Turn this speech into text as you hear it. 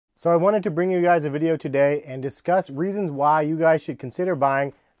So I wanted to bring you guys a video today and discuss reasons why you guys should consider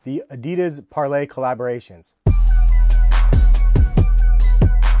buying the Adidas Parley collaborations.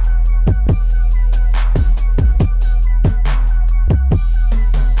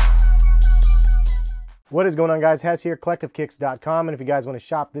 What is going on, guys? Hess here, CollectiveKicks.com, and if you guys want to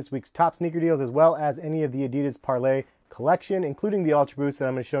shop this week's top sneaker deals as well as any of the Adidas Parley collection, including the Ultra Boost that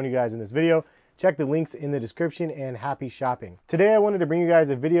I'm going to show you guys in this video, check the links in the description and happy shopping. Today I wanted to bring you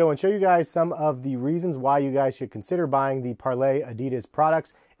guys a video and show you guys some of the reasons why you guys should consider buying the Parley Adidas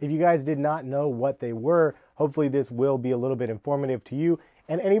products. If you guys did not know what they were, hopefully this will be a little bit informative to you.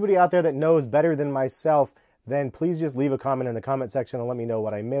 And anybody out there that knows better than myself, then please just leave a comment in the comment section and let me know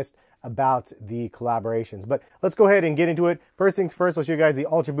what I missed about the collaborations. But let's go ahead and get into it. First things first, I'll show you guys the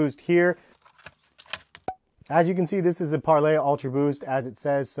Ultra Boost here. As you can see, this is the Parley Ultra Boost, as it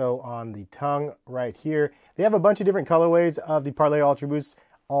says so on the tongue right here. They have a bunch of different colorways of the Parley Ultra Boost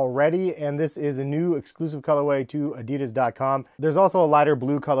already, and this is a new exclusive colorway to adidas.com. There's also a lighter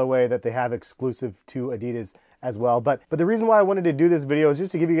blue colorway that they have exclusive to Adidas as well. But the reason why I wanted to do this video is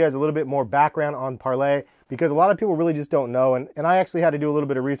just to give you guys a little bit more background on Parley, because a lot of people really just don't know, and I actually had to do a little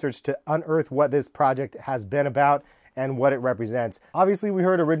bit of research to unearth what this project has been about and what it represents. Obviously, we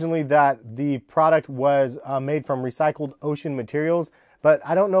heard originally that the product was made from recycled ocean materials, but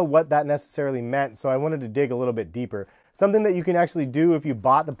I don't know what that necessarily meant, so I wanted to dig a little bit deeper. Something that you can actually do if you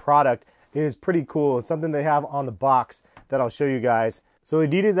bought the product is pretty cool. It's something they have on the box that I'll show you guys. So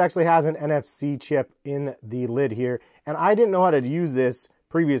Adidas actually has an NFC chip in the lid here, and I didn't know how to use this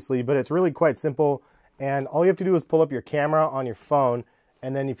previously, but it's really quite simple, and all you have to do is pull up your camera on your phone,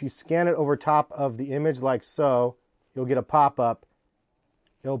 and then if you scan it over top of the image like so, you'll get a pop-up.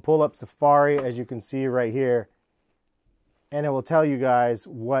 It'll pull up Safari, as you can see right here, and it will tell you guys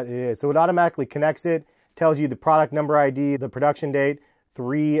what it is. So it automatically connects it, tells you the product number ID, the production date,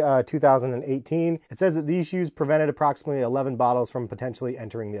 3/2018. It says that these shoes prevented approximately 11 bottles from potentially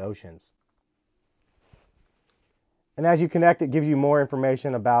entering the oceans. And as you connect, it gives you more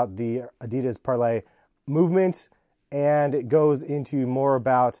information about the Adidas Parley movement, and it goes into more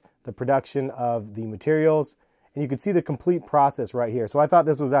about the production of the materials. And you can see the complete process right here. So I thought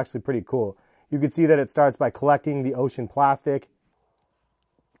this was actually pretty cool. You can see that it starts by collecting the ocean plastic.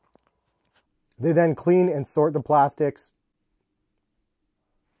 They then clean and sort the plastics.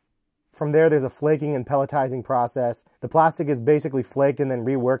 From there, there's a flaking and pelletizing process. The plastic is basically flaked and then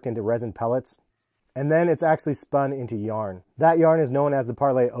reworked into resin pellets. And then it's actually spun into yarn. That yarn is known as the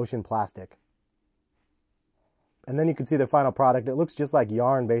Parley Ocean Plastic. And then you can see the final product. It looks just like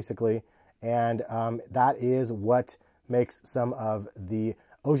yarn, basically. And that is what makes some of the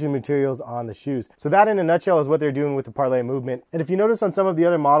ocean materials on the shoes. So that in a nutshell is what they're doing with the Parley movement. And if you notice on some of the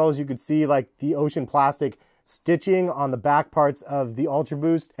other models, you could see like the ocean plastic stitching on the back parts of the Ultra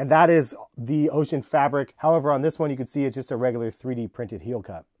Boost, and that is the ocean fabric. However, on this one, you can see it's just a regular 3D printed heel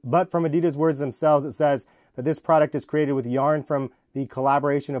cup. But from Adidas words themselves, it says that this product is created with yarn from the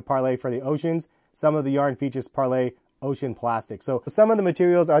collaboration of Parley for the Oceans. Some of the yarn features Parley Ocean Plastic. So some of the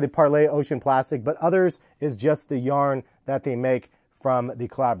materials are the Parley Ocean Plastic, but others is just the yarn that they make from the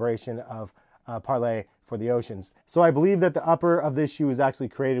collaboration of Parley for the Oceans. So I believe that the upper of this shoe is actually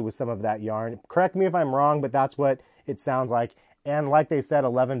created with some of that yarn. Correct me if I'm wrong, but that's what it sounds like. And like they said,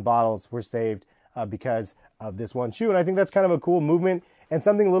 11 bottles were saved because of this one shoe. And I think that's kind of a cool movement and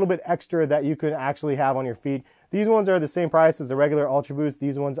something a little bit extra that you could actually have on your feet. These ones are the same price as the regular Ultra Boost.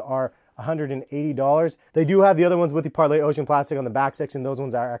 These ones are $180. They do have the other ones with the Parley Ocean Plastic on the back section. Those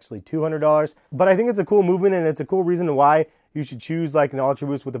ones are actually $200. But I think it's a cool movement, and it's a cool reason why you should choose like an Ultra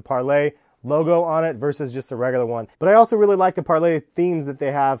Boost with the Parley logo on it versus just a regular one. But I also really like the Parley themes that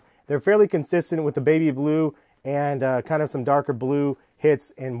they have. They're fairly consistent with the baby blue and kind of some darker blue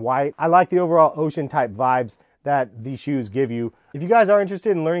hits in white. I like the overall ocean type vibes that these shoes give you. If you guys are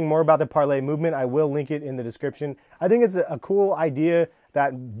interested in learning more about the Parley movement, I will link it in the description. I think it's a cool idea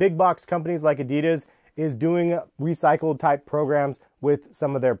that big box companies like Adidas is doing recycled type programs with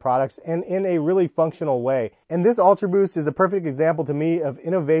some of their products and in a really functional way. And this Ultra Boost is a perfect example to me of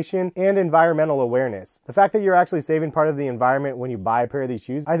innovation and environmental awareness. The fact that you're actually saving part of the environment when you buy a pair of these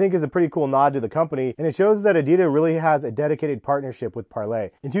shoes, I think is a pretty cool nod to the company, and it shows that Adidas really has a dedicated partnership with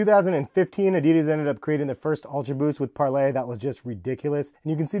Parley. In 2015, Adidas ended up creating the first Ultra Boost with Parley that was just ridiculous.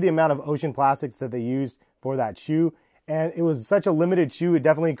 And you can see the amount of ocean plastics that they used for that shoe. And it was such a limited shoe, it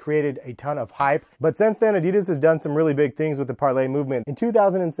definitely created a ton of hype. But since then, Adidas has done some really big things with the Parley movement. In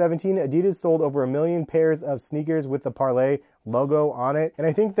 2017, Adidas sold over 1 million pairs of sneakers with the Parley logo on it. And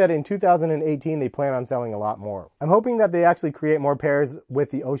I think that in 2018, they plan on selling a lot more. I'm hoping that they actually create more pairs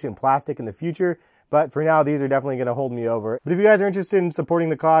with the ocean plastic in the future, But for now, these are definitely going to hold me over. But if you guys are interested in supporting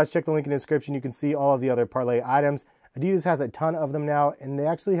the cause, check the link in the description. You can see all of the other Parley items. Adidas has a ton of them now, and they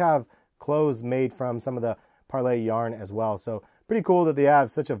actually have clothes made from some of the Parley yarn as well. So pretty cool that they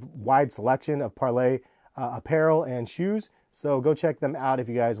have such a wide selection of Parley apparel and shoes. So go check them out if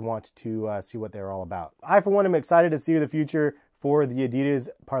you guys want to see what they're all about. I, for one, am excited to see the future for the Adidas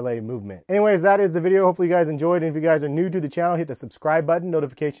Parley movement. Anyways, that is the video. Hopefully you guys enjoyed. And if you guys are new to the channel, hit the subscribe button,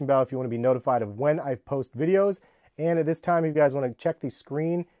 notification bell if you want to be notified of when I post videos. And at this time, if you guys want to check the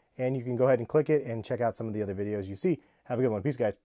screen, and you can go ahead and click it and check out some of the other videos you see. Have a good one. Peace, guys.